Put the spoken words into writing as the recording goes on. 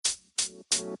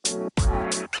All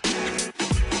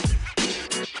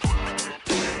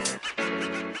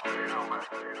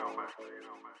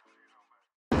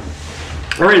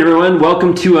right, everyone.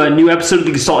 Welcome to a new episode of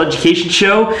the Gestalt Education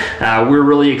Show. We're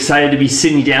really excited to be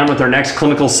sitting down with our next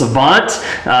clinical savant,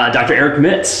 Dr. Eric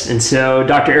Mitz. And so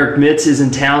Dr. Eric Mitz is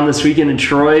in town this weekend in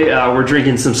Troy. We're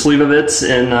drinking some Slivovitz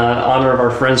in honor of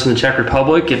our friends from the Czech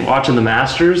Republic and watching the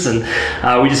Masters. And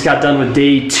we just got done with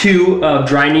day 2 of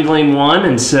Dry Needling 1.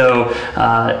 And so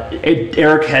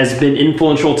Eric has been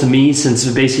influential to me since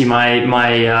basically my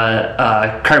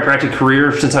chiropractic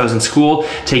career, since I was in school,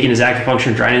 taking his acupuncture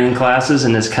and dry needling classes,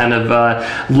 and has kind of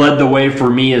led the way for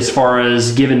me as far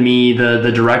as giving me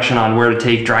the direction on where to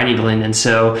take dry needling. And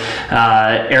so,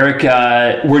 Eric,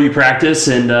 where do you practice?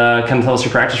 And kind of tell us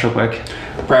your practice real quick.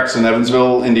 I practice in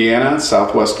Evansville, Indiana,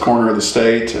 southwest corner of the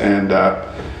state, and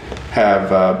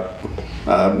have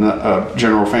a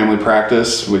general family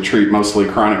practice. We treat mostly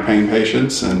chronic pain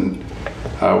patients and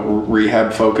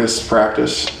rehab-focused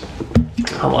practice.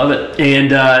 I love it.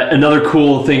 And another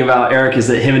cool thing about Eric is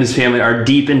that him and his family are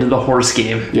deep into the horse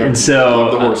game. Yep. And so,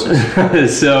 love the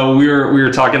horses. So we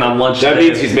were talking on lunch. That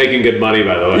means he's making good money,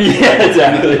 by the way. Yeah,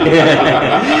 exactly.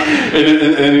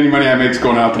 and any money I make is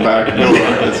going out the back.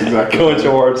 That's exactly going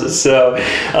to horses. So,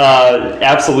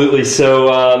 absolutely. So,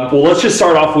 well, let's just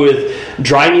start off with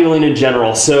dry needling in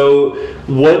general. So,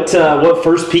 what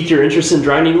first piqued your interest in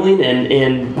dry needling,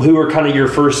 and who were kind of your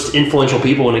first influential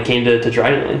people when it came to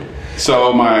dry needling?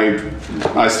 So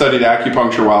I studied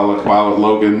acupuncture while at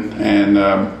Logan, and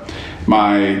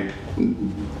my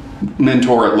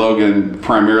mentor at Logan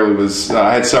primarily was,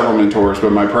 I had several mentors,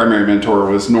 but my primary mentor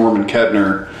was Norman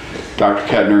Kettner. Dr.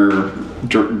 Kettner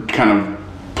kind of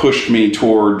pushed me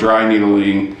toward dry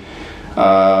needling,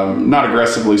 not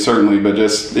aggressively certainly, but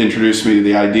just introduced me to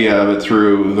the idea of it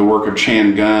through the work of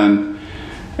Chan Gunn,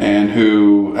 and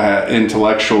who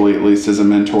intellectually, at least, is a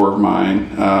mentor of mine.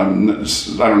 I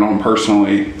don't know him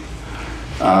personally,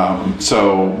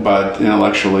 but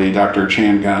intellectually, Dr.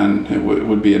 Chan Gunn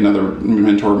would be another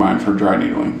mentor of mine for dry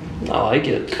needling. I like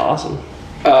it. Awesome.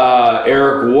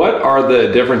 Eric, what are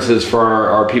the differences for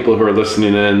our people who are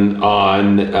listening in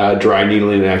on dry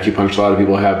needling and acupuncture? A lot of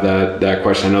people have that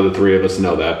question. I know the three of us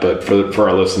know that, but for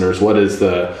our listeners, what is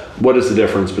the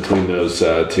difference between those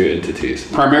two entities?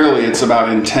 Primarily, it's about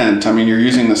intent. I mean, you're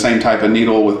using the same type of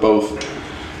needle with both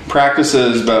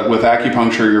practices, but with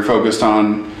acupuncture, you're focused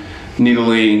on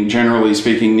needling, generally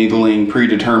speaking, needling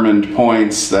predetermined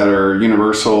points that are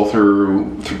universal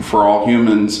for all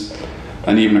humans,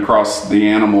 and even across the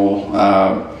animal.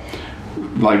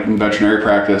 Like in veterinary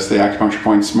practice, the acupuncture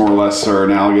points more or less are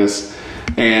analogous.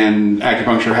 And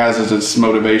acupuncture has as its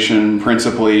motivation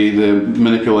principally the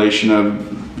manipulation of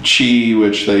qi,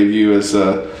 which they view as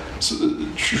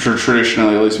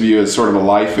traditionally at least view as sort of a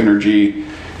life energy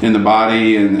in the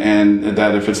body, and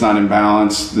that if it's not in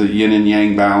balance, the yin and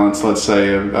yang balance, let's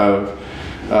say, of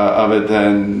it,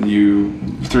 then you,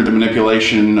 through the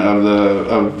manipulation of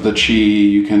the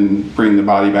qi, you can bring the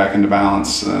body back into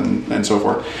balance and so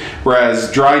forth.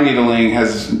 Whereas dry needling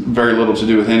has very little to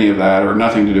do with any of that, or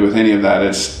nothing to do with any of that.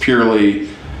 It's purely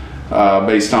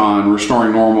based on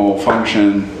restoring normal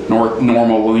function,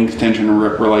 normal length tension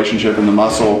relationship in the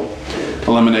muscle,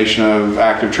 elimination of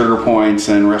active trigger points,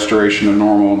 and restoration of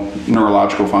normal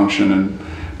neurological function and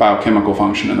biochemical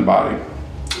function in the body.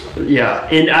 Yeah,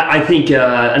 and I think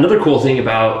another cool thing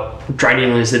about dry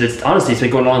needling is that it's been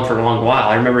going on for a long while.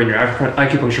 I remember in your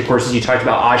acupuncture courses you talked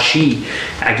about Ashi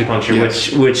acupuncture,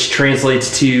 yes, which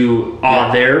translates to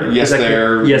there. Yes,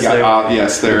 there. Yes, there.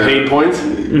 Yes, there. The pain points.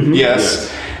 Mm-hmm.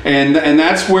 Yes. And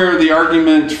that's where the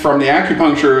argument from the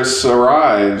acupuncturists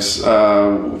arrives,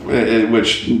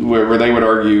 where they would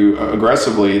argue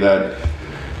aggressively that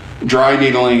dry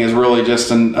needling is really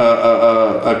just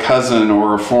a cousin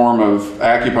or a form of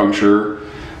acupuncture,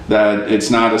 that it's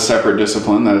not a separate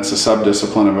discipline, that it's a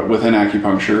sub-discipline of it within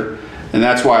acupuncture. And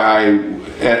that's why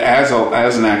as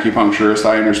an acupuncturist,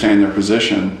 I understand their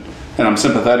position, and I'm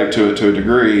sympathetic to it to a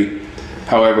degree.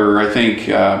 However, I think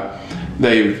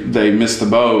they missed the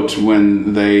boat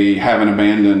when they haven't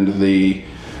abandoned the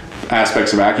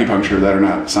aspects of acupuncture that are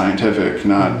not scientific,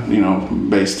 not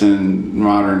based in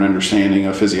modern understanding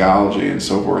of physiology and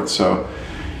so forth. So,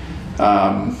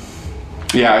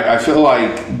 I feel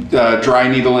like dry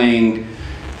needling,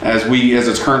 as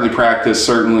it's currently practiced,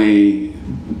 certainly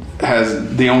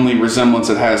has the only resemblance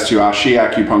it has to Ashi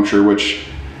acupuncture, which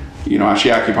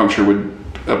Ashi acupuncture would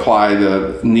apply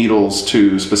the needles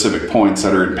to specific points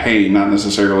that are in pain, not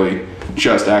necessarily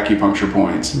just acupuncture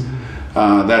points.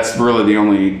 Mm-hmm. That's really the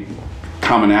only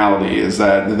commonality, is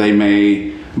that they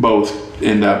may both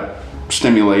end up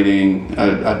stimulating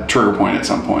a trigger point at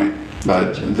some point.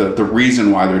 But the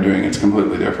reason why they're doing it's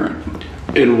completely different.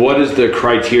 And what is the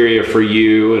criteria for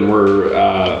you, and we're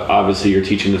obviously you're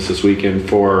teaching this weekend,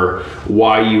 for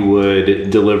why you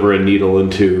would deliver a needle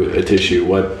into a tissue?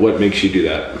 What makes you do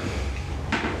that?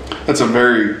 That's a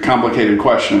very complicated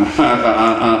question,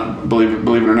 believe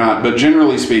it or not. But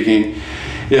generally speaking,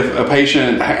 if a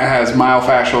patient has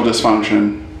myofascial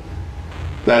dysfunction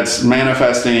that's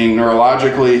manifesting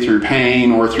neurologically through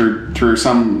pain or through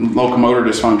some locomotor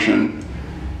dysfunction,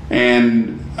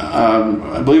 and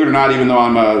believe it or not, even though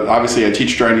obviously I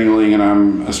teach dry needling and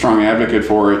I'm a strong advocate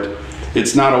for it,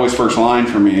 it's not always first line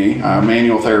for me.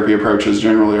 Manual therapy approaches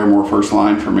generally are more first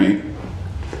line for me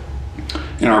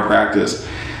in our practice.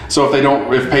 So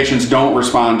if patients don't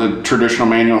respond to traditional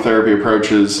manual therapy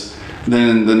approaches,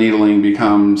 then the needling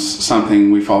becomes something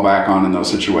we fall back on in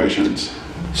those situations.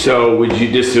 So would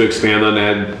you, just to expand on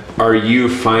that, are you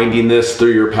finding this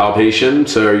through your palpation?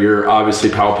 So you're obviously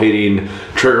palpating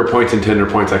trigger points and tender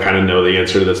points. I kind of know the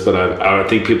answer to this, but I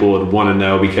think people would want to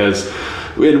know, because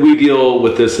we deal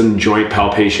with this in joint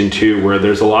palpation too, where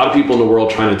there's a lot of people in the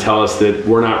world trying to tell us that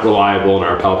we're not reliable in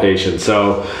our palpation.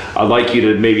 So I'd like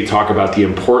you to maybe talk about the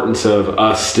importance of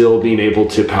us still being able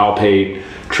to palpate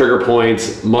trigger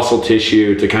points, muscle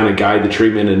tissue, to kind of guide the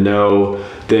treatment and know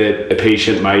that a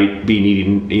patient might be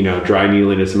needing, dry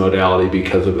needling as a modality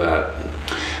because of that.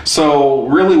 So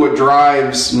really what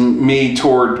drives me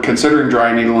toward considering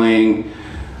dry needling,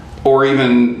 or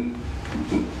even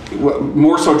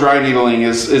more so dry needling,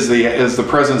 is the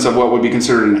presence of what would be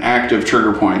considered an active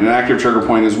trigger point. An active trigger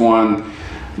point is one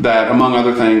that, among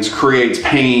other things, creates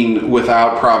pain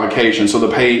without provocation. So the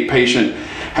patient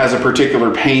has a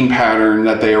particular pain pattern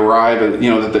that they arrive at,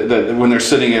 that when they're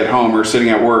sitting at home or sitting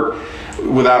at work,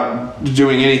 without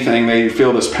doing anything, they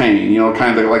feel this pain,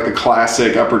 kind of like the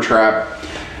classic upper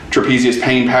trapezius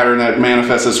pain pattern that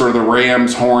manifests as sort of the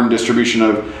ram's horn distribution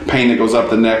of pain that goes up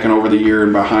the neck and over the ear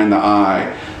and behind the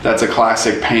eye. That's a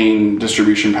classic pain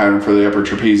distribution pattern for the upper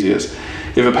trapezius.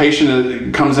 If a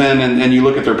patient comes in and you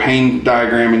look at their pain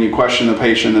diagram and you question the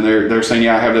patient and they're saying,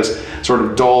 yeah, I have this sort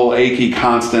of dull, achy,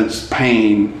 constant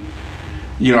pain,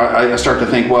 I start to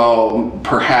think, well,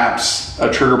 perhaps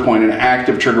a trigger point, an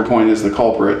active trigger point, is the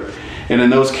culprit. And in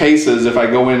those cases, if I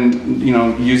go in,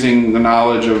 using the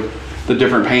knowledge of the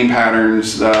different pain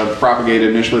patterns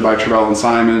propagated initially by Travell and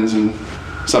Simons and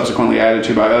subsequently added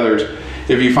to by others,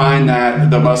 if you find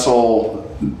that a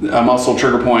muscle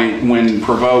trigger point, when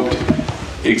provoked,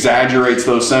 exaggerates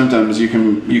those symptoms, you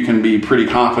can be pretty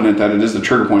confident that it is the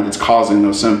trigger point that's causing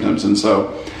those symptoms. And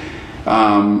so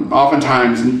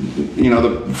oftentimes,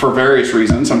 for various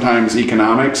reasons, sometimes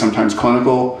economic, sometimes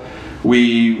clinical,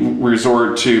 we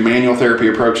resort to manual therapy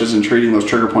approaches in treating those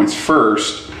trigger points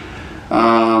first.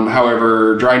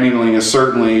 However, dry needling is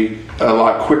certainly a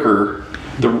lot quicker.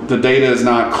 The data is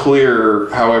not clear,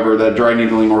 however, that dry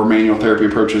needling or manual therapy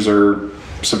approaches are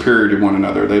superior to one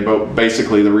another. They both,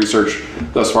 basically, the research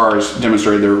thus far has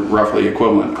demonstrated they're roughly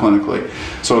equivalent clinically.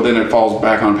 So then it falls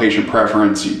back on patient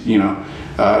preference,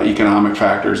 economic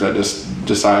factors that just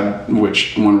decide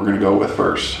which one we're going to go with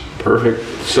first. Perfect.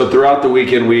 So throughout the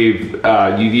weekend,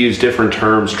 you've used different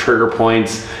terms, trigger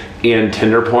points and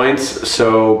tender points.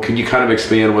 So can you kind of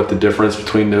expand what the difference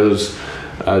between those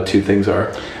two things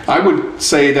are? I would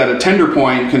say that a tender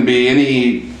point can be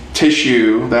any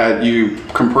tissue that you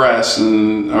compress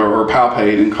or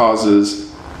palpate and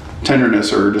causes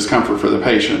tenderness or discomfort for the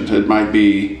patient. It might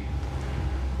be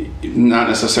not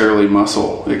necessarily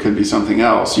muscle. It could be something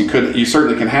else. You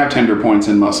certainly can have tender points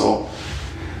in muscle.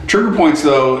 Trigger points,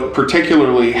 though,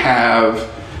 particularly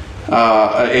have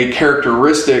a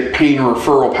characteristic pain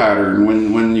referral pattern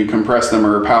when you compress them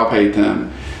or palpate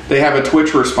them. They have a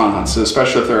twitch response,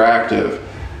 especially if they're active,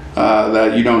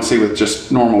 that you don't see with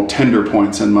just normal tender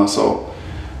points in muscle.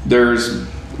 This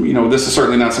is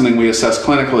certainly not something we assess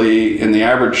clinically in the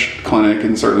average clinic,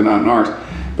 and certainly not in ours.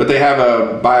 But they have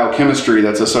a biochemistry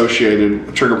that's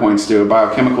associated, trigger points do,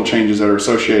 biochemical changes that are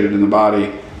associated in the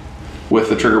body with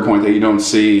the trigger point that you don't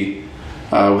see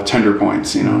with tender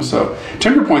points. So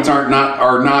tender points are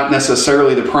not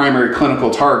necessarily the primary clinical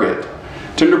target.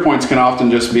 Tender points can often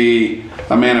just be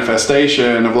a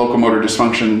manifestation of locomotor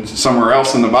dysfunction somewhere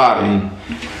else in the body,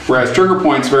 whereas trigger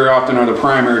points very often are the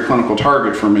primary clinical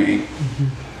target for me.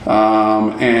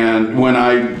 And when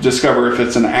I discover if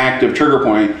it's an active trigger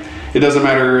point, it doesn't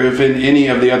matter if in any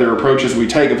of the other approaches we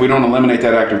take, if we don't eliminate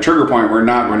that active trigger point, we're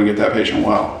not going to get that patient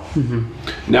well.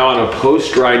 Now, on a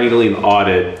post-dry needling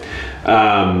audit,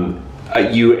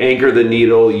 you anchor the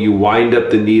needle, you wind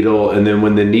up the needle, and then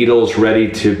when the needle's ready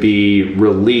to be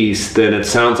released, then it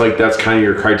sounds like that's kind of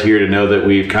your criteria to know that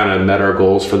we've kind of met our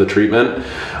goals for the treatment.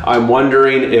 I'm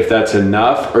wondering if that's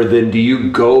enough, or then do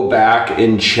you go back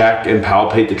and check and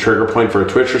palpate the trigger point for a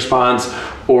twitch response,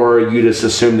 or you just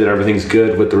assume that everything's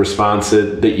good with the response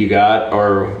that you got?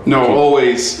 Or no,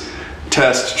 always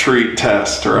test, treat,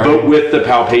 test, right? But with the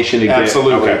palpation again.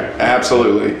 Absolutely. Okay.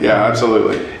 Absolutely. Yeah,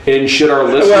 absolutely. And should our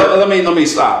listener... Well, let me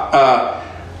stop.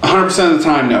 100% of the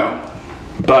time, no.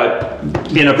 But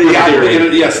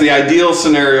yes, the ideal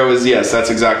scenario is yes, that's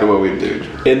exactly what we do.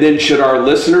 And then should our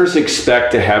listeners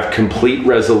expect to have complete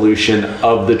resolution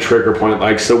of the trigger point?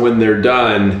 Like, so when they're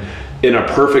done, in a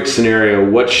perfect scenario,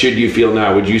 what should you feel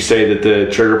now? Would you say that the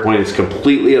trigger point is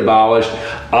completely abolished?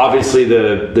 Obviously,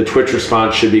 the twitch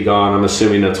response should be gone. I'm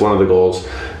assuming that's one of the goals.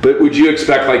 But would you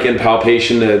expect, like in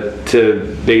palpation,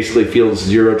 to basically feel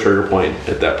zero trigger point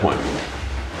at that point?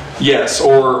 Yes,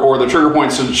 or the trigger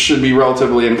points should be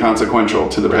relatively inconsequential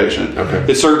to the patient.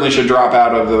 Okay. It certainly should drop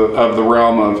out of the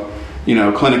realm of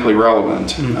clinically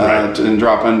relevant, and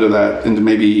drop into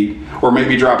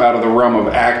maybe drop out of the realm of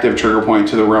active trigger point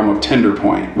to the realm of tender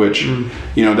point, which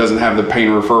doesn't have the pain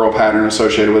referral pattern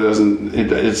associated with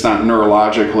it. It's not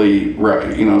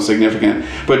neurologically significant.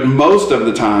 But most of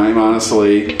the time,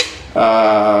 honestly,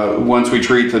 once we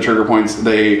treat the trigger points,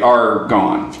 they are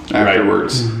gone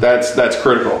afterwards. Right. That's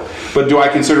critical. But do I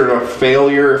consider it a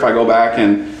failure if I go back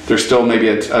and there's still maybe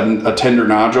a tender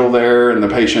nodule there and the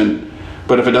patient?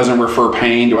 But if it doesn't refer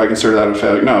pain, do I consider that a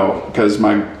failure? No, because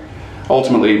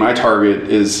ultimately my target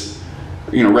is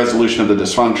resolution of the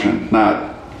dysfunction,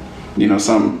 not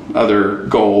some other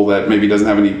goal that maybe doesn't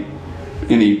have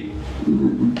any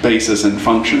basis in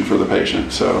function for the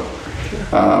patient. So,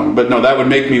 but no, that would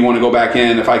make me want to go back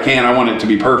in. If I can, I want it to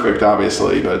be perfect,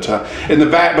 obviously. But the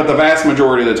vast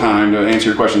majority of the time, to answer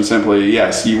your question simply,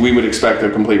 yes, we would expect a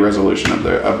complete resolution of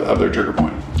their trigger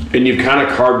point. And you've kind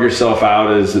of carved yourself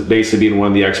out as basically being one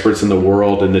of the experts in the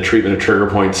world in the treatment of trigger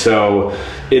points. So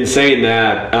in saying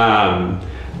that,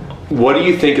 what do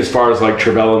you think as far as like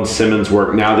Travell and Simmons'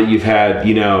 work, now that you've had,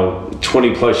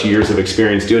 20 plus years of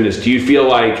experience doing this? Do you feel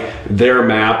like their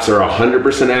maps are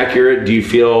 100% accurate? Do you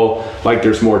feel like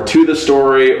there's more to the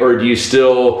story? Or do you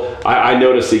still, I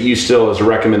noticed that you still, as a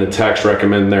recommended text,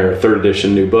 recommend their 3rd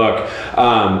edition new book.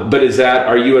 But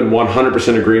are you in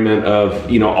 100% agreement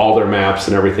of, all their maps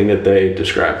and everything that they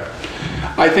describe?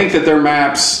 I think that their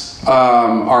maps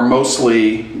are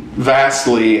mostly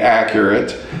vastly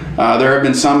accurate. There have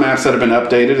been some maps that have been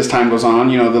updated as time goes on.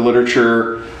 The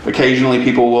literature, occasionally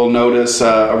people will notice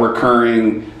a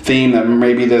recurring theme that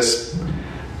maybe this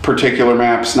particular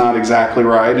map's not exactly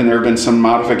right, and there have been some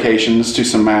modifications to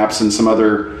some maps, and some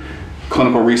other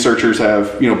clinical researchers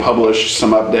have published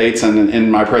some updates. And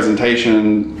in my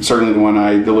presentation, certainly the one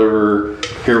I deliver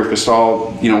here with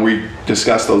Gestalt, we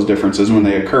discuss those differences when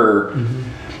they occur.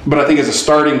 But I think as a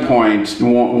starting point,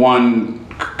 one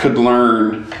could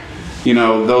learn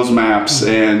those maps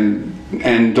and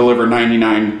deliver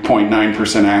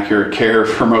 99.9% accurate care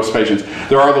for most patients.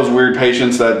 There are those weird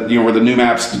patients that where the new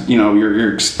maps,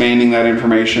 you're expanding that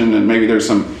information, and maybe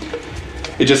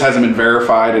it just hasn't been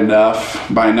verified enough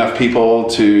by enough people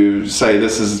to say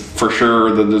this is for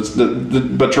sure.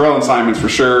 But Travell and Simon's for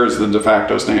sure is the de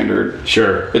facto standard.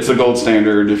 Sure, it's the gold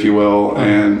standard, if you will,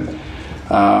 and.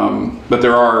 But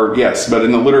there are, but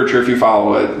in the literature, if you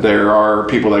follow it, there are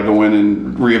people that go in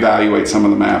and reevaluate some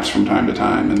of the maps from time to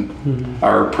time, and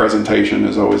our presentation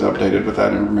is always updated with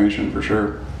that information for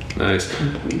sure. Nice.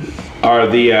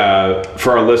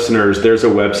 For our listeners, there's a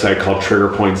website called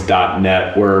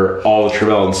triggerpoints.net where all the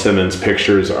Travell and Simmons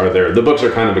pictures are there. The books are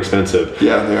kind of expensive.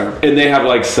 Yeah, they are. And they have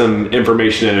like some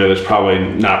information in there that's probably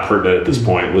not pertinent at this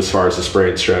point as far as the spray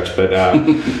and stretch. But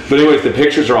anyways, the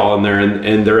pictures are all in there,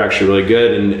 and they're actually really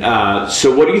good. And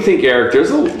so what do you think, Eric?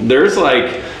 There's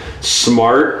like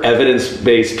smart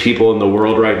evidence-based people in the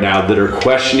world right now that are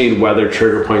questioning whether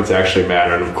trigger points actually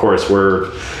matter. And of course,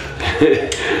 we're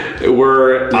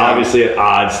obviously at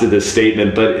odds to this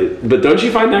statement, but don't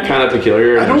you find that kind of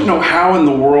peculiar? I don't know how in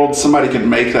the world somebody could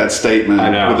make that statement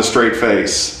with a straight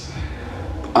face.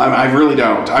 I really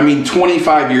don't. I mean,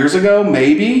 25 years ago,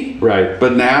 maybe. Right.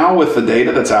 But now with the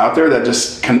data that's out there that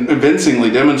just convincingly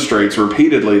demonstrates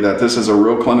repeatedly that this is a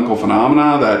real clinical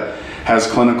phenomena that has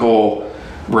clinical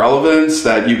relevance,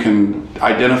 that you can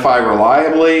identify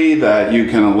reliably, that you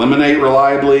can eliminate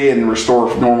reliably and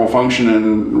restore normal function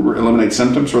and eliminate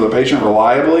symptoms for the patient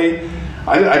reliably.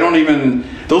 I don't even,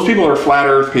 those people are flat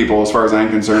Earth people, as far as I'm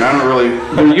concerned. I don't really.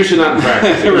 You should not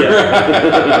practice.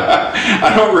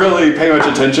 I don't really pay much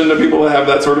attention to people that have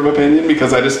that sort of opinion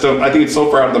because I just don't. I think it's so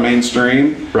far out of the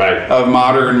mainstream of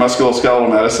modern musculoskeletal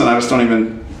medicine. I just don't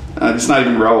even. It's not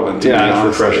even relevant to me. Yeah,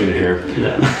 it's refreshing to hear.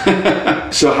 Yeah.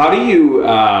 So, how do you?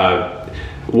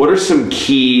 What are some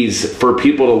keys for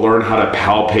people to learn how to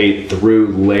palpate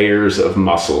through layers of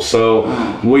muscle? So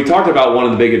we talked about one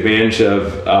of the big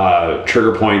advantages of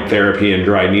trigger point therapy and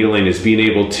dry needling is being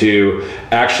able to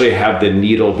actually have the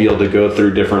needle be able to go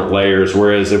through different layers.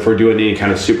 Whereas if we're doing any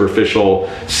kind of superficial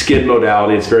skin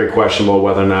modality, it's very questionable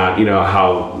whether or not,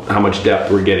 how much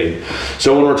depth we're getting.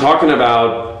 So when we're talking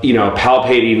about,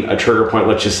 palpating a trigger point,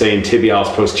 let's just say in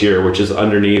tibialis posterior, which is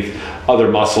underneath other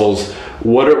muscles,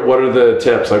 what are the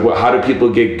tips? Like, how do people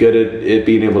get good at it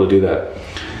being able to do that?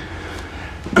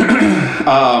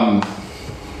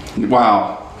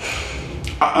 Wow.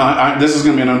 This is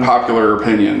going to be an unpopular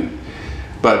opinion,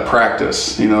 but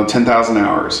practice, 10,000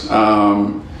 hours.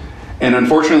 And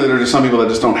unfortunately, there are just some people that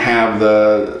just don't have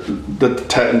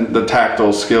the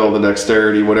tactile skill, the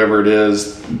dexterity, whatever it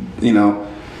is,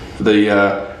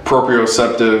 the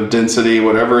proprioceptive density,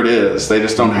 whatever it is. They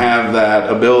just don't have that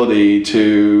ability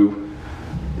to.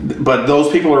 But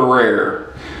those people are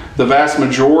rare. The vast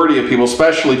majority of people,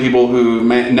 especially people who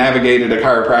navigated a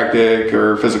chiropractic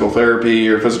or physical therapy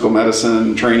or physical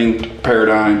medicine training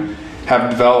paradigm,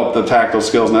 have developed the tactile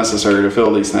skills necessary to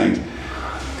fill these things.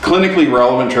 Clinically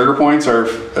relevant trigger points are,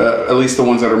 at least the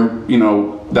ones that are,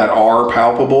 that are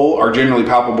palpable, are generally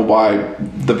palpable by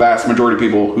the vast majority of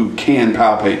people who can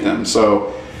palpate them.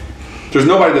 So there's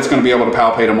nobody that's going to be able to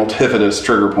palpate a multifidus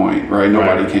trigger point, right?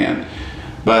 Nobody can.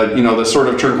 But, the sort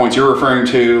of trigger points you're referring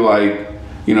to, like,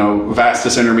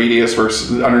 vastus intermedius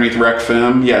versus underneath rec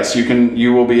fem, yes,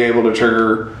 you will be able to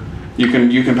trigger, you can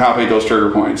palpate those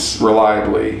trigger points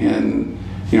reliably. And,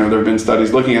 there have been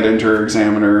studies looking at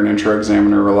inter-examiner and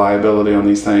intra-examiner reliability on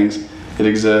these things. It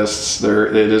exists.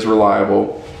 It is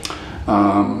reliable.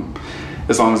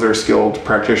 As long as they're a skilled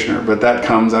practitioner. But that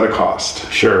comes at a cost.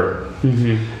 Sure.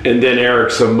 Mm-hmm. And then Eric,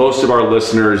 so most of our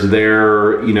listeners,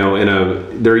 they're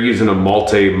they're using a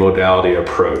multi-modality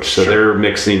approach. So they're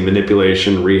mixing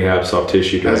manipulation, rehab, soft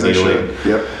tissue, dry needling.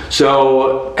 Yep.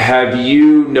 So have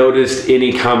you noticed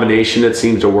any combination that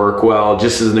seems to work well?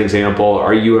 Just as an example,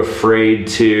 are you afraid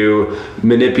to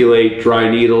manipulate dry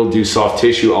needle, do soft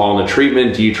tissue all in a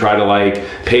treatment? Do you try to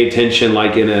pay attention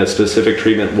in a specific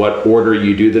treatment, what order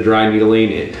you do the dry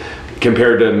needling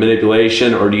compared to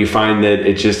manipulation, or do you find that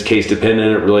it's just case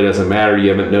dependent, it really doesn't matter?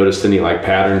 You haven't noticed any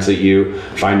patterns that you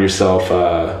find yourself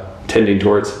tending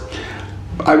towards?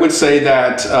 I would say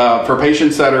that for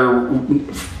patients that are,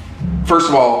 first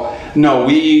of all, no,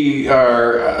 we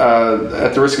are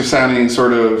at the risk of sounding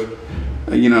sort of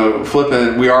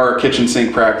flippant, we are a kitchen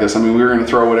sink practice. I mean, we're going to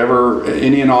throw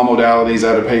any and all modalities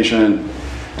at a patient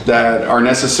that are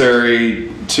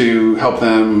necessary to help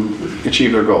them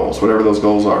achieve their goals, whatever those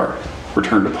goals are.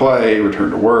 Return to play,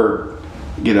 return to work,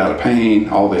 get out of pain,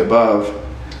 all the above.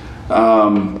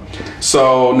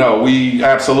 So no, we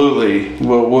absolutely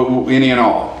will any and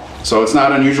all. So it's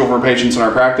not unusual for patients in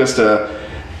our practice to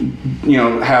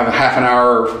have a half an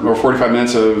hour or 45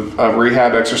 minutes of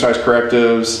rehab exercise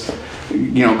correctives,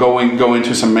 go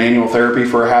into some manual therapy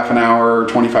for a half an hour,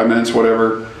 25 minutes,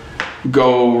 whatever.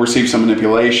 Go receive some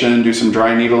manipulation, do some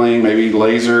dry needling, maybe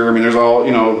laser. I mean, there's all,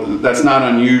 that's not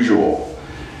unusual.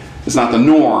 It's not the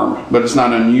norm, but it's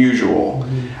not unusual.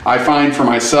 Mm-hmm. I find for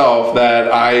myself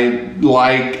that I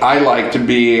like to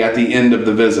be at the end of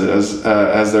the visit as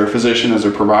their physician, as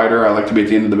their provider. I like to be at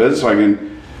the end of the visit so I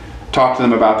can talk to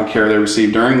them about the care they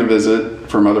receive during the visit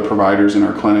from other providers in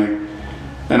our clinic.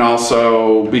 And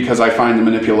also because I find the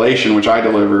manipulation, which I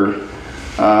deliver,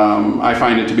 I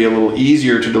find it to be a little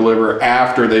easier to deliver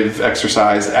after they've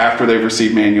exercised, after they've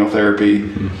received manual therapy.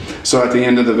 Mm-hmm. So at the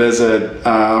end of the visit,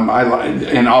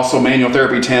 and also manual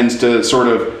therapy tends to sort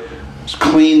of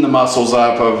clean the muscles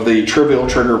up of the trivial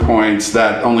trigger points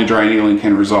that only dry needling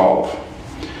can resolve.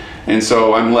 And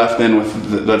so I'm left then with,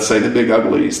 let's say, the big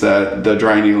uglies that the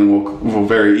dry needling will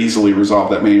very easily resolve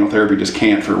that manual therapy just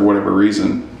can't for whatever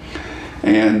reason.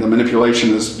 And the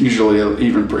manipulation is usually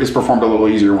is performed a little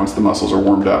easier once the muscles are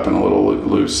warmed up and a little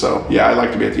loose. So yeah, I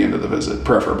like to be at the end of the visit,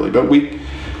 preferably.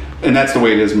 And that's the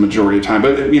way it is majority of the time.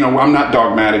 But I'm not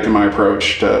dogmatic in my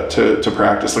approach to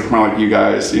practice. Like kind of like you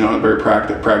guys, very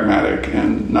pragmatic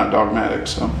and not dogmatic.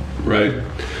 So right.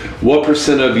 What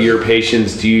 % of your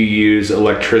patients do you use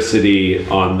electricity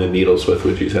on the needles with?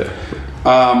 Would you say?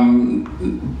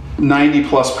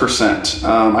 90+%.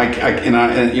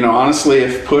 Honestly,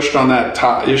 if pushed on that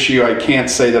top issue, I can't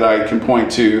say that I can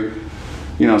point to,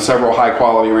 several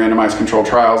high-quality randomized controlled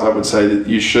trials, I would say that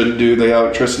you should do the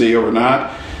electricity over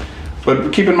not.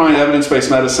 But keep in mind, evidence-based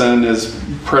medicine is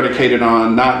predicated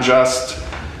on not just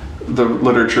the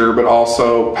literature, but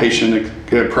also patient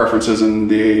preferences and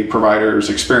the provider's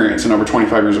experience. And over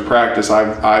 25 years of practice,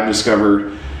 I've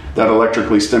discovered that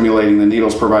electrically stimulating the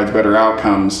needles provides better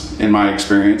outcomes in my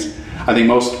experience. I think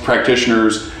most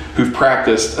practitioners who've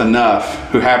practiced enough,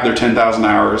 who have their 10,000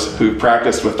 hours, who've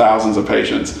practiced with thousands of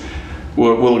patients,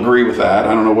 will agree with that.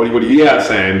 I don't know. What do you think?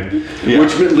 Same. Yeah.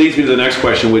 Which leads me to the next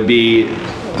question would be,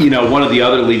 one of the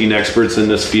other leading experts in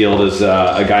this field is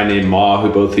a guy named Ma, who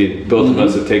both of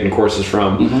us have taken courses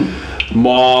from. Mm-hmm.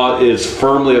 Ma is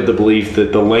firmly of the belief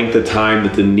that the length of time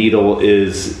that the needle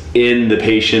is in the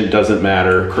patient doesn't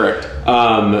matter. Correct.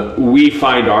 We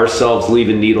find ourselves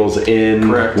leaving needles in.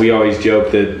 Correct. We always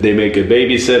joke that they make good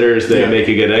babysitters, they make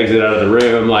a good exit out of the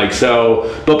room.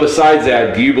 But besides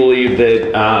that, do you believe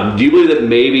that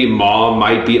maybe Ma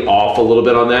might be off a little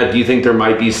bit on that? Do you think there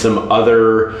might be some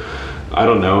other,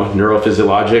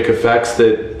 neurophysiologic effects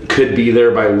that could be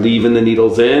there by leaving the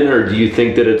needles in? Or do you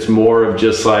think that it's more of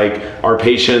just like our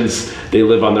patients, they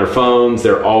live on their phones,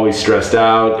 they're always stressed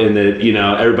out, and that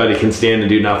everybody can stand and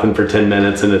do nothing for 10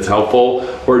 minutes and it's helpful?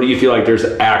 Or do you feel like there's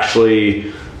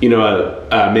actually maybe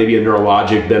a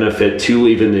neurologic benefit to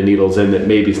leaving the needles in that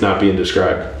maybe is not being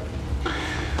described?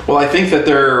 Well, I think that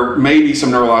there may be some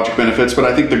neurologic benefits, but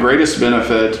I think the greatest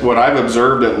benefit, what I've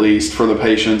observed at least for the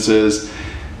patients, is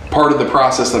part of the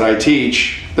process that I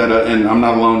teach, and I'm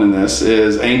not alone in this,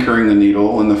 is anchoring the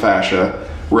needle in the fascia,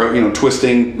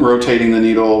 twisting, rotating the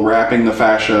needle, wrapping the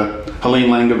fascia. Helene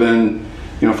Langevin,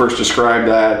 first described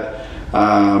that,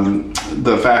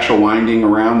 the fascia winding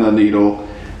around the needle.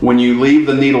 When you leave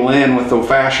the needle in with the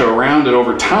fascia around it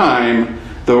over time,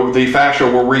 the fascia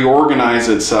will reorganize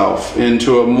itself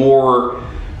into a more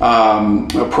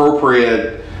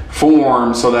appropriate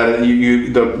form so that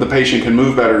the patient can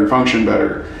move better and function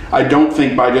better. I don't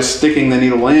think by just sticking the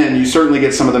needle in, you certainly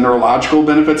get some of the neurological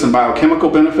benefits and biochemical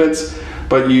benefits,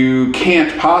 but you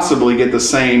can't possibly get the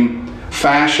same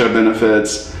fascia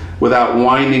benefits without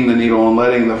winding the needle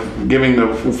and giving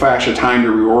the fascia time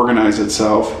to reorganize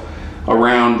itself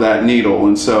around that needle.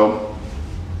 And so,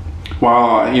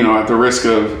 while at the risk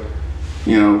of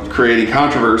creating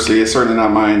controversy, it's certainly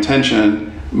not my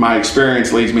intention. My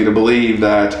experience leads me to believe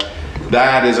that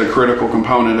is a critical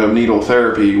component of needle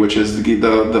therapy, which is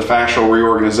the fascial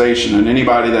reorganization. And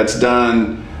anybody that's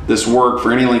done this work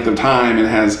for any length of time and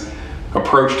has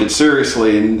approached it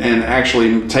seriously and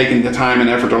actually taken the time and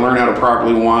effort to learn how to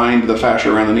properly wind the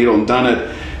fascia around the needle and done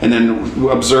it, and then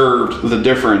observed the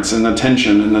difference in the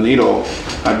tension in the needle,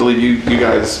 I believe you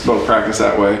guys both practice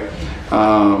that way.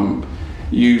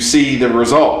 You see the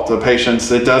result. The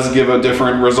patients, it does give a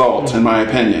different result, in my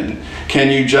opinion. Can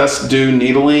you just do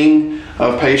needling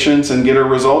of patients and get a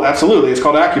result? Absolutely. It's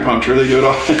called acupuncture. They do it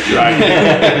all. Right.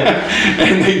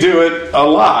 And they do it a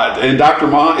lot. And Dr.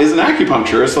 Ma is an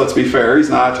acupuncturist, let's be fair.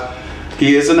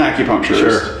 He is an acupuncturist.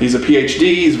 Sure. He's a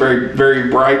PhD. He's a very,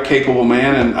 very bright, capable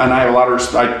man. And I have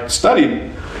I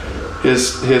studied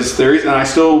his theories, and I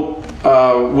still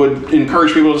would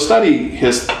encourage people to study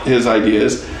his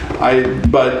ideas.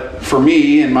 But for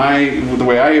me and the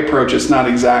way I approach, it's not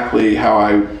exactly how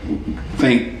I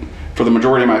think for the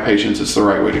majority of my patients it's the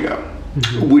right way to go.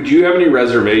 Mm-hmm. Would you have any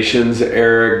reservations,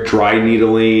 Eric, dry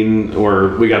needling,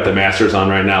 or we got the masters on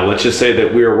right now? Let's just say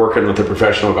that we were working with a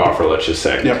professional golfer, let's just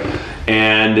say. Yep.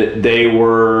 And they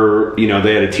were,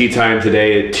 they had a tee time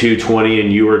today at 2:20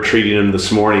 and you were treating them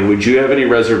this morning. Would you have any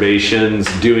reservations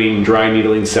doing dry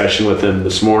needling session with them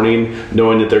this morning,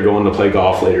 knowing that they're going to play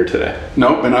golf later today?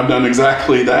 Nope, and I've done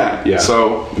exactly that. Yeah.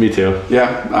 So me too.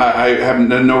 Yeah, I have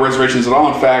no reservations at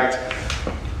all. In fact,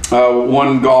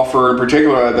 one golfer in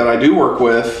particular that I do work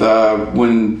with,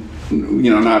 when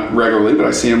not regularly, but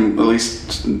I see him at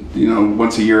least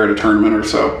once a year at a tournament or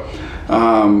so.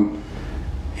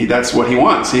 That's what he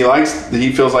wants. He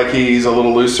feels like he's a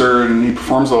little looser and he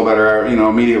performs a little better,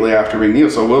 immediately after being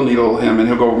needled. So we'll needle him, and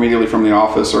he'll go immediately from the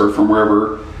office or from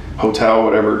wherever, hotel,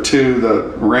 whatever, to the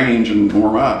range and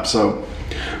warm up. So.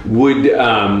 Would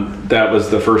that was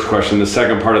the first question. The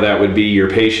second part of that would be your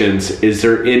patients. Is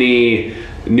there any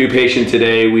new patient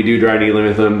today, we do dry needling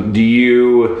with them, do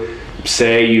you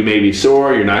say you may be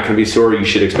sore, you're not going to be sore, you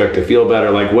should expect to feel better?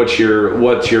 Like, what's your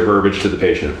verbiage to the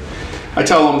patient? I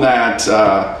tell them that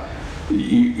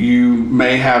you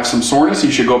may have some soreness.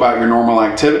 You should go about your normal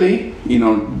activity.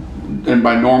 And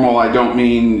by normal, I don't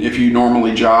mean if you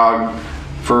normally jog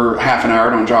for half an hour,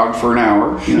 don't jog for an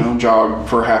hour. Jog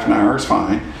for half an hour is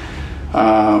fine.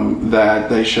 That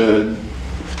they should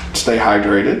stay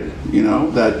hydrated.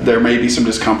 That there may be some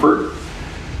discomfort.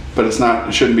 but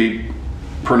it shouldn't be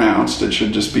pronounced. It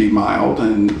should just be mild,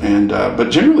 but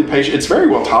generally it's very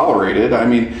well tolerated. I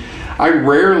mean, I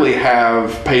rarely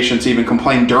have patients even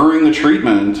complain during the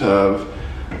treatment of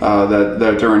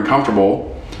that they're uncomfortable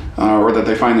or that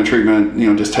they find the treatment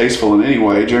distasteful in any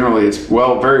way. Generally, it's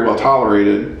very well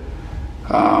tolerated.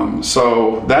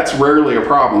 So that's rarely a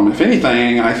problem. If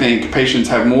anything, I think patients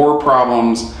have more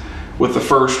problems with the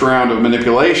first round of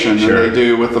manipulation than they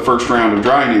do with the first round of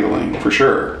dry needling, for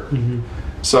sure. Mm-hmm.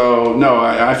 So, no,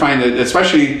 I find that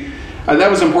especially,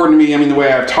 that was important to me. I mean, the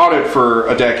way I've taught it for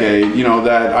a decade,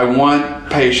 that I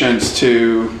want patients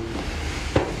to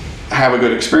have a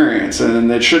good experience,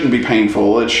 and it shouldn't be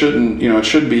painful. It shouldn't, it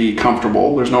should be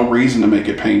comfortable. There's no reason to make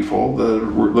it painful. The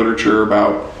literature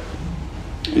about,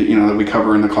 that we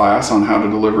cover in the class on how to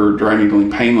deliver dry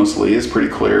needling painlessly is pretty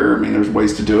clear. I mean, there's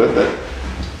ways to do it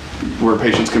where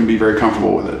patients can be very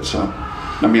comfortable with it. So,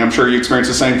 I mean, I'm sure you experience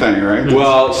the same thing, right?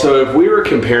 Well, so if we were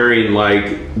comparing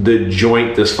like the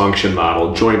joint dysfunction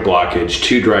model, joint blockage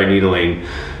to dry needling,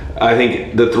 I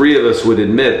think the three of us would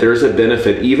admit there's a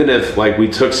benefit, even if like we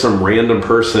took some random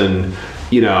person,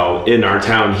 in our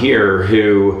town here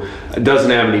who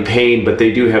doesn't have any pain, but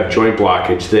they do have joint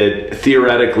blockage, that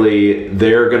theoretically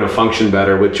they're going to function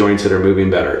better with joints that are moving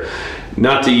better.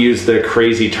 Not to use the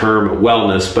crazy term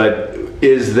wellness, but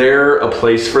is there a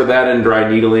place for that in dry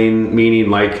needling,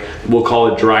 meaning like we'll call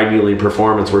it dry needling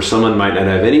performance, where someone might not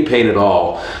have any pain at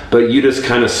all, but you just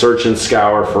kind of search and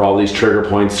scour for all these trigger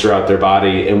points throughout their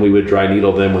body, and we would dry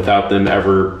needle them without them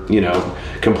ever,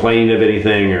 complaining of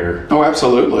anything? Or Oh,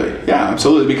 absolutely. Yeah,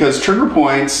 absolutely. Because trigger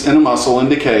points in a muscle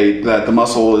indicate that the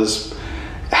muscle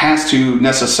has to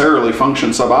necessarily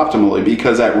function suboptimally,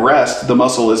 because at rest the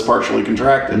muscle is partially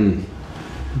contracted.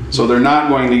 So they're not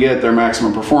going to get their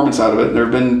maximum performance out of it. There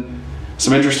have been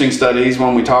some interesting studies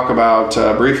when we talk about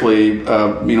briefly,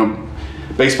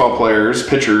 baseball players,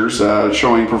 pitchers,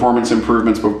 showing performance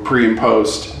improvements both pre and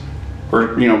post, or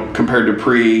compared to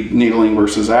pre-needling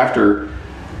versus after.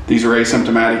 These are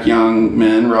asymptomatic young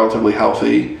men, relatively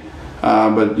healthy,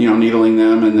 but needling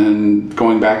them and then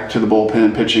going back to the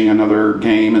bullpen, pitching another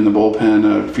game in the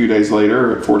bullpen a few days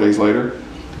later, or 4 days later,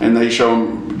 and they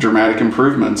show dramatic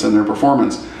improvements in their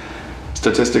performance,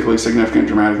 statistically significant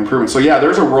dramatic improvements. So yeah,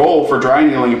 there's a role for dry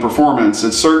needling in performance.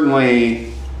 It's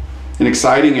certainly an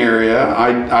exciting area.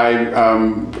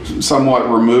 I'm somewhat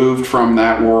removed from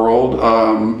that world,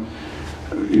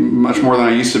 much more than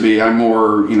I used to be. I'm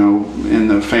more, in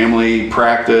the family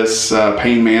practice,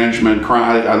 pain management.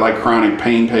 I like chronic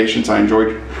pain patients. I'm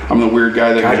the weird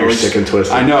guy that enjoys. You're sick and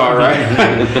twisted. I know,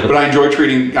 right? But I enjoy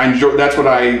treating. That's what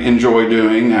I enjoy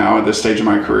doing now at this stage of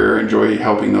my career. I enjoy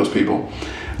helping those people.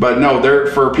 But no,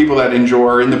 for people that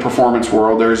are in the performance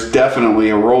world, there's definitely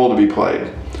a role to be played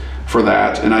for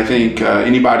that. And I think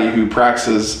anybody who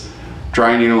practices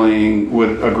dry needling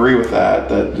would agree with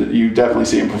that you definitely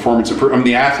see in performance improvement. I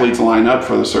mean, the athletes line up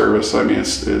for the service. I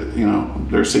mean,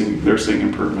 they're seeing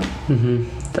improvement.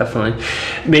 Mm-hmm. Definitely.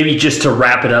 Maybe just to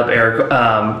wrap it up, Eric,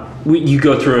 you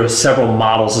go through several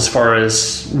models as far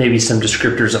as maybe some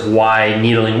descriptors of why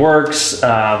needling works,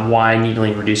 why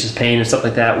needling reduces pain and stuff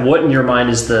like that. What in your mind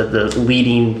is the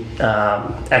leading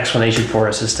explanation for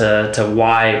us as to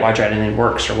why dry needling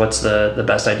works, or what's the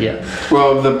best idea?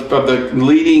 Well, of the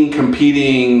leading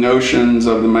competing notions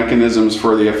of the mechanisms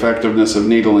for the effectiveness of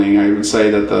needling, I would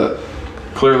say that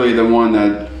clearly the one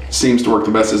that seems to work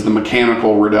the best is the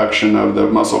mechanical reduction of the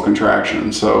muscle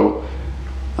contraction. So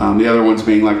the other ones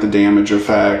being like the damage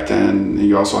effect, and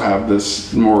you also have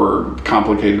this more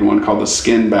complicated one called the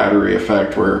skin battery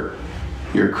effect, where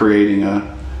you're creating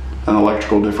an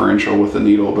electrical differential with the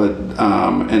needle, but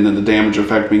and then the damage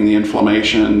effect being the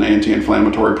inflammation,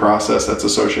 anti-inflammatory process that's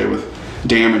associated with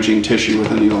damaging tissue with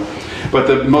the needle. But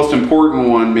the most important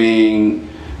one being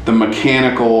the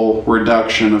mechanical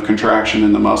reduction of contraction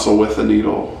in the muscle with the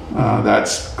needle. I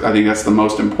think that's the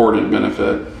most important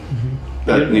benefit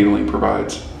that needling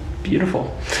provides.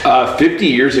 Beautiful. 50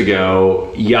 years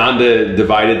ago, Yanda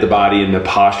divided the body into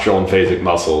postural and phasic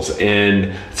muscles. And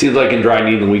it seems like in dry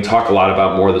needling, we talk a lot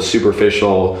about more of the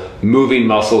superficial moving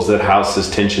muscles that house this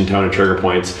tension, tone, and trigger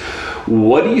points.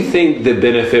 What do you think the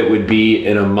benefit would be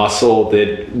in a muscle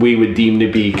that we would deem to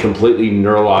be completely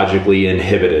neurologically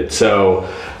inhibited?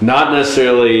 So not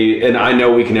necessarily, and I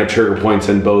know we can have trigger points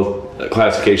in both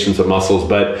classifications of muscles,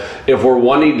 but if we're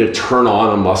wanting to turn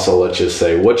on a muscle, let's just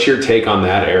say, what's your take on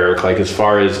that, Eric? Like as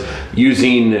far as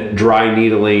using dry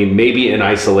needling, maybe in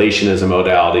isolation as a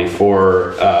modality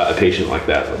for a patient like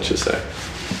that, let's just say.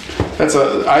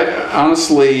 I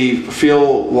honestly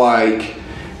feel like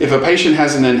if a patient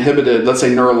has an inhibited, let's say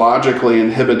neurologically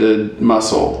inhibited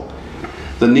muscle,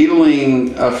 the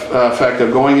needling effect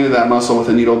of going into that muscle with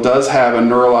a needle does have a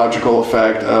neurological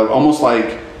effect of almost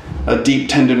like a deep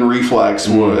tendon reflex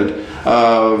would,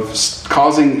 of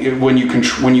causing when you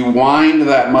wind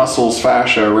that muscle's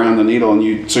fascia around the needle, and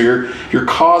you're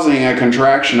causing a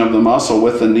contraction of the muscle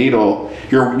with the needle.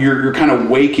 You're kind of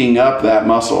waking up that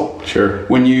muscle. Sure.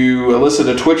 When you elicit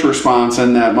a twitch response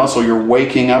in that muscle, you're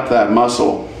waking up that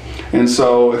muscle. And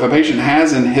so if a patient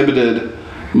has inhibited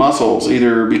muscles,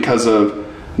 either because of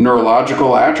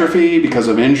neurological atrophy, because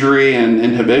of injury and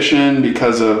inhibition,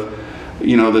 because of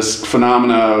this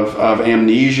phenomena of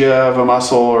amnesia of a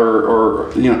muscle,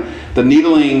 or the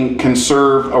needling can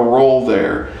serve a role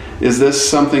there. Is this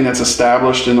something that's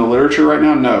established in the literature right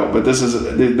now? No, but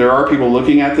there are people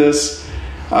looking at this.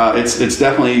 It's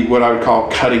definitely what I would call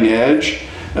cutting edge,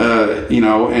 but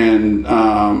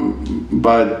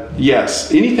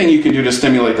yes, anything you can do to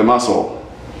stimulate the muscle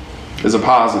is a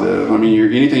positive. I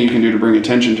mean, anything you can do to bring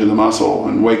attention to the muscle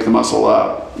and wake the muscle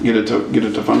up, get it to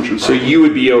function properly. So you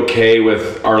would be okay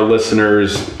with our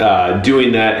listeners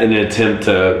doing that in an attempt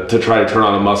to try to turn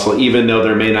on a muscle, even though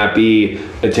there may not be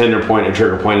a tender point, a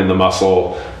trigger point in the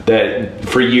muscle, that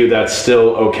for you, that's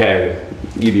still okay?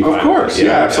 You'd be fine. Of course,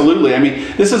 yeah, absolutely. I mean,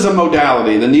 this is a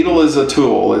modality. The needle is a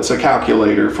tool. It's a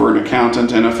calculator for an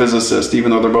accountant and a physicist. Even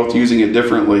though they're both using it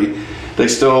differently, they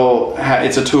still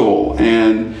it's a tool.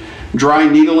 And dry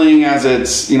needling, as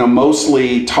it's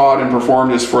mostly taught and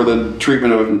performed, is for the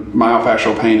treatment of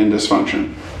myofascial pain and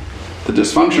dysfunction. The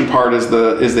dysfunction part is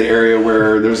the area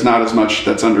where there's not as much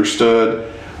that's understood,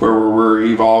 where we're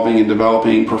evolving and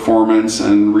developing performance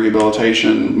and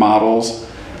rehabilitation models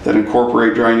that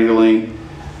incorporate dry needling.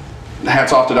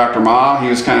 Hats off to Dr. Ma. He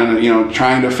was kind of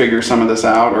trying to figure some of this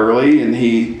out early, and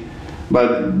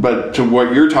but to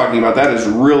what you're talking about, that is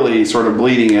really sort of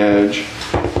bleeding edge.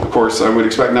 Of course, I would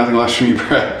expect nothing less from you,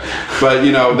 Brett. But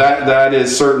that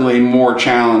is certainly more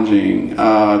challenging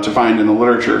to find in the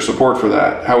literature support for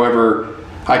that. However,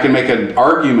 I can make an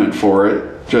argument for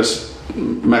it just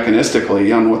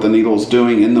mechanistically on what the needle's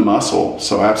doing in the muscle.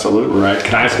 So absolutely. Right.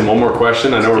 Can I ask him one more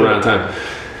question? I know we're out of time.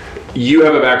 You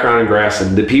have a background in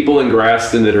Graston. The people in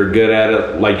Graston that are good at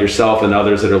it, like yourself and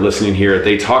others that are listening here,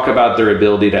 they talk about their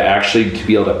ability to actually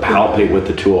be able to palpate with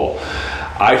the tool.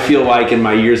 I feel like in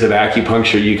my years of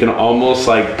acupuncture, you can almost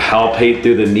like palpate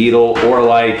through the needle, or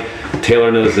like Taylor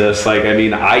knows this. Like, I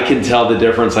mean, I can tell the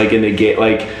difference. Like in the gate,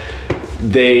 like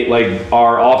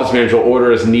our office manager will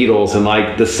order us needles, and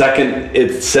like the second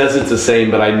it says it's the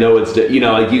same, but I know it's like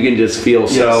you can just feel.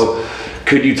 Yes. So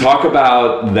could you talk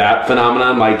about that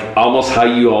phenomenon, like almost how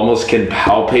you almost can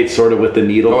palpate sort of with the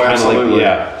needle? Oh, absolutely.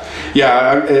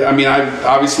 Yeah. I mean, I've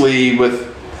obviously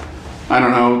with, I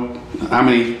don't know how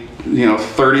many,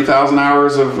 30,000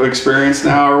 hours of experience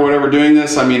now or whatever doing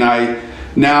this. I mean,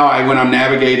 when I'm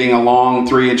navigating a long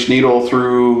 3-inch needle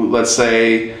through, let's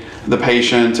say, the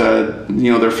patient,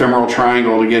 their femoral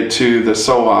triangle to get to the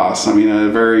psoas. I mean, a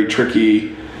very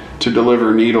tricky to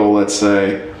deliver needle, let's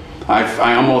say.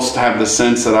 I almost have the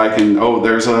sense that I can,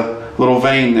 there's a little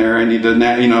vein there, I need to,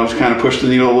 kind of push the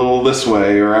needle a little this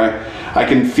way, or I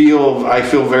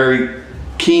feel very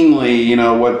keenly,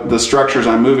 what the structures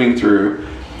I'm moving through.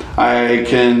 I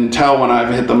can tell when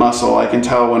I've hit the muscle. I can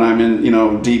tell when I'm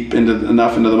in, deep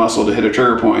enough into the muscle to hit a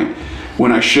trigger point,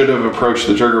 when I should have approached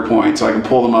the trigger point, so I can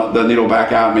pull the needle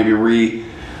back out, maybe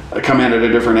come in at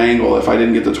a different angle if I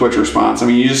didn't get the twitch response. I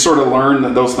mean, you just sort of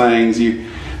learn those things.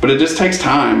 But it just takes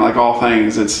time, like all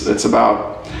things. It's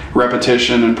about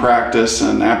repetition and practice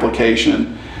and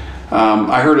application.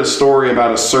 I heard a story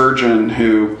about a surgeon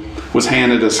who was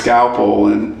handed a scalpel,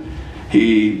 and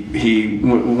he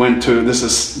went to, this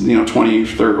is 20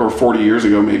 30, or 40 years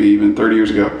ago, maybe even 30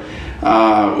 years ago.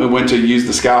 Went to use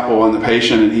the scalpel on the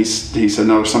patient, and he said,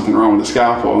 no, there's something wrong with the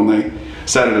scalpel, and they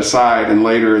set it aside, and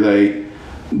later they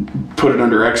put it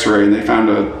under x-ray, and they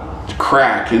found a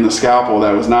crack in the scalpel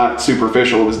that was not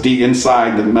superficial. It was deep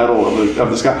inside the metal of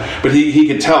the scalpel, but he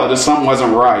could tell that something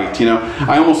wasn't right.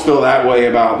 I almost feel that way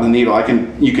about the needle.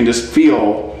 You can just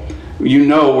feel,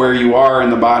 where you are in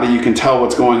the body. You can tell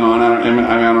what's going on. I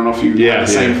don't know if you have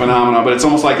the same phenomena, but it's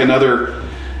almost like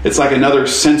another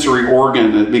sensory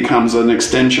organ. It becomes an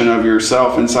extension of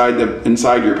yourself inside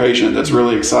your patient. That's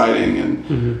really exciting,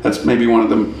 and that's maybe one of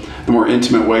the more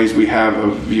intimate ways we have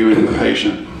of viewing the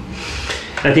patient.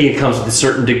 I think it comes with a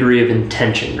certain degree of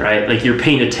intention, right? Like you're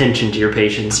paying attention to your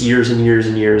patients years and years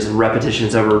and years, and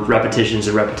repetitions over repetitions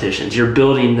and repetitions. You're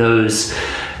building those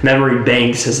memory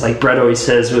banks, as like Brett always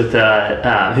says with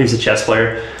who's a chess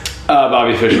player?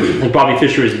 Bobby Fischer. Like Bobby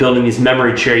Fischer was building these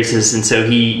memory traces, and so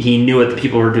he knew what the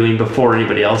people were doing before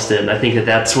anybody else did. And I think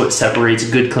that's what separates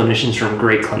good clinicians from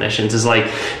great clinicians, is like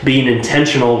being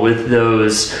intentional with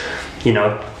those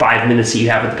 5 minutes that you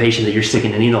have with the patient that you're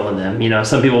sticking a needle in them.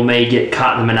 Some people may get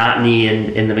caught in the monotony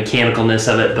and the mechanicalness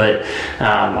of it, but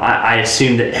I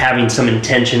assume that having some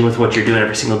intention with what you're doing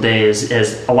every single day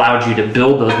has allowed you to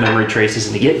build those memory traces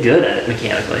and to get good at it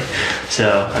mechanically.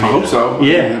 So I hope so.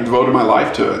 Yeah. I devoted my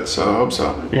life to it, so I hope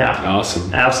so. Yeah.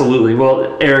 Awesome. Absolutely.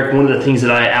 Well, Eric, one of the things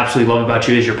that I absolutely love about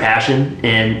you is your passion,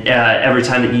 and every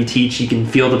time that you teach, you can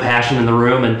feel the passion in the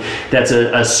room, and that's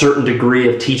a certain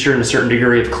degree of teacher and a certain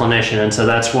degree of clinician, and so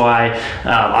that's why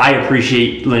I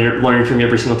appreciate learning from you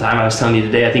every single time. I was telling you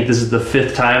today, I think this is the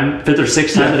fifth or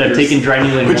sixth time that I've taken dry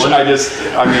needling. Which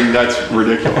that's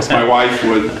ridiculous. My wife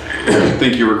would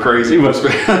think you were crazy for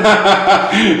listening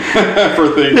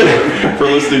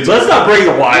to. Let's not bring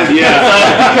the wife. Yeah,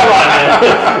 come on,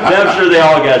 man. I'm sure they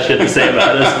all got shit to say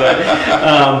about us,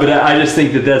 but I just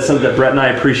think that's something that Brett and I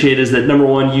appreciate, is that number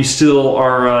one, you still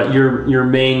are your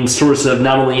main source of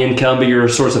not only income, but your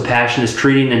source of passion is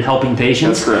treating and helping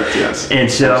patients. That's correct. Yes. And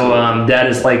so that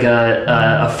is like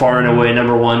a far and away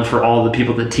number one for all the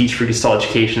people that teach for Gestalt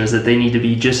education, is that they need to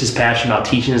be just as passionate about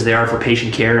teaching as they are for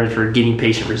patient care and for getting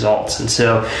patient results. And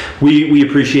so we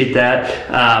appreciate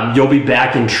that. You'll be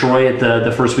back in Troy at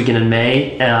the first weekend in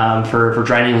May for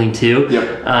dry needling too.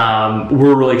 Yep.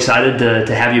 We're really excited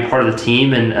to have you part of the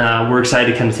team, and we're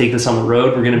excited to kind of take this on the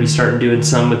road. We're going to be starting doing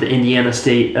some with the Indiana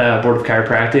State Board of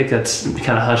Chiropractic. That's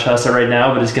kind of hush-hush right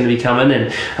now, but it's going to be coming,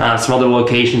 and some other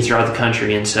locations throughout the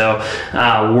country. And so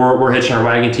we're hitching our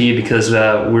wagon to you because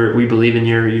we believe in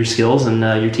your skills and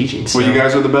your teaching. So. Well, you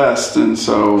guys are the best, and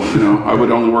so I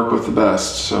would only work with the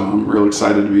best. So I'm real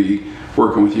excited to be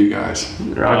working with you guys.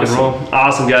 Rock and roll.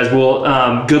 Awesome, guys.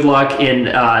 Well, good luck. And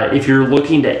if you're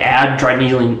looking to add dry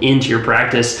needling into your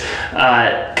practice,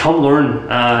 come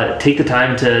learn. Take the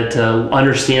time to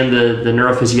understand the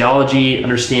neurophysiology,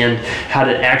 understand how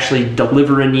to actually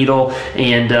deliver a needle,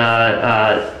 and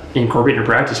incorporate in your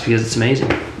practice, because it's amazing.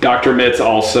 Dr. Mitz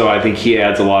also, I think he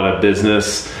adds a lot of the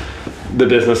business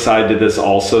side to this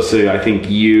also. So I think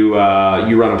you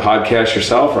run a podcast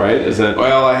yourself, right? Is that?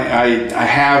 Well, I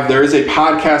have. There is a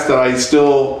podcast that I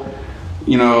still,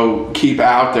 keep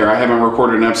out there. I haven't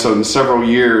recorded an episode in several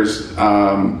years,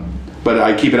 but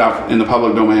I keep it out in the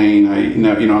public domain.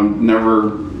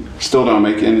 Still don't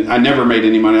make, and I never made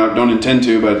any money. I don't intend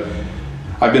to, but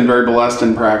I've been very blessed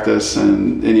in practice,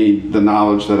 and the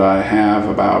knowledge that I have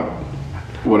about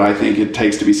what I think it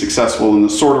takes to be successful in the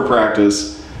sort of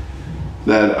practice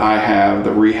that I have,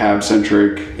 the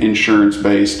rehab-centric,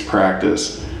 insurance-based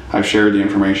practice. I've shared the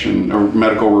information, or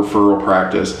medical referral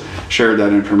practice, shared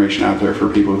that information out there for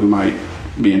people who might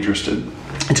be interested.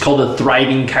 It's called The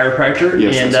Thriving Chiropractor,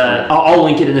 yes, and I'll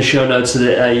link it in the show notes so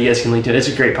that you guys can link to it. It's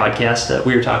a great podcast that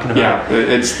we were talking about. Yeah,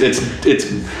 it's.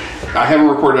 I haven't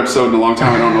recorded an episode in a long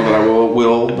time. I don't know that I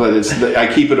will, but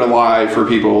I keep it alive for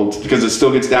people because it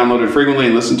still gets downloaded frequently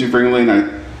and listened to frequently, and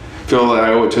I feel that I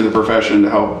owe it to the profession to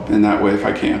help in that way if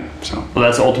I can. So, well,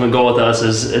 that's the ultimate goal with us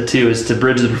is to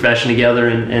bridge the profession together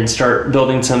and start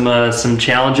building some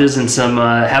challenges and some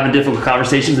having difficult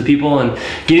conversations with people and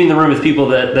getting in the room with people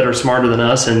that are smarter than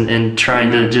us and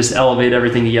trying to just elevate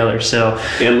everything together. So,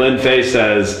 and Lynn Fay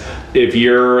says, if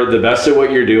you're the best at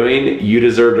what you're doing, you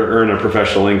deserve to earn a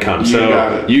professional income.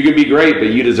 So you can be great,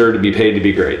 but you deserve to be paid to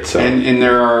be great. So and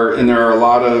there are a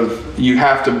lot of, you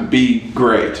have to be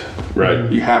great.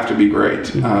 Right. You have to be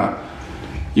great.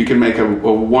 You can make a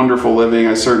wonderful living.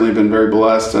 I've certainly been very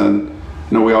blessed, and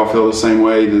I know we all feel the same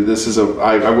way, that this is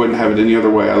I wouldn't have it any other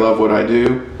way. I love what I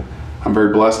do. I'm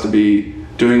very blessed to be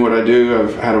doing what I do.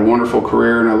 I've had a wonderful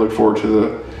career, and I look forward to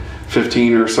the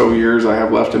 15 or so years I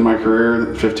have left in my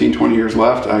career, 15, 20 years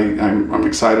left. I'm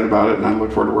excited about it, and I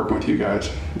look forward to working with you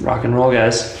guys. Rock and roll,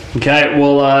 guys. Okay,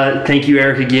 well, thank you,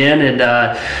 Eric, again,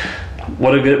 and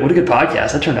what a good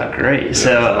podcast. That turned out great. Yeah,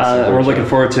 so we're looking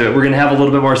forward to it. We're going to have a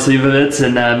little bit more Savant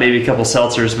and maybe a couple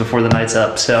seltzers before the night's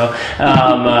up. So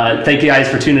thank you guys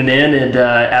for tuning in, and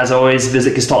as always,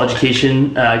 visit Gestalt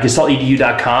Education,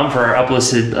 gestaltedu.com for our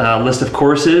uplisted list of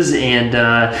courses, and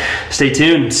stay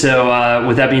tuned. So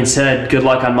with that being said, good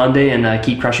luck on Monday, and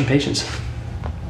keep crushing patients.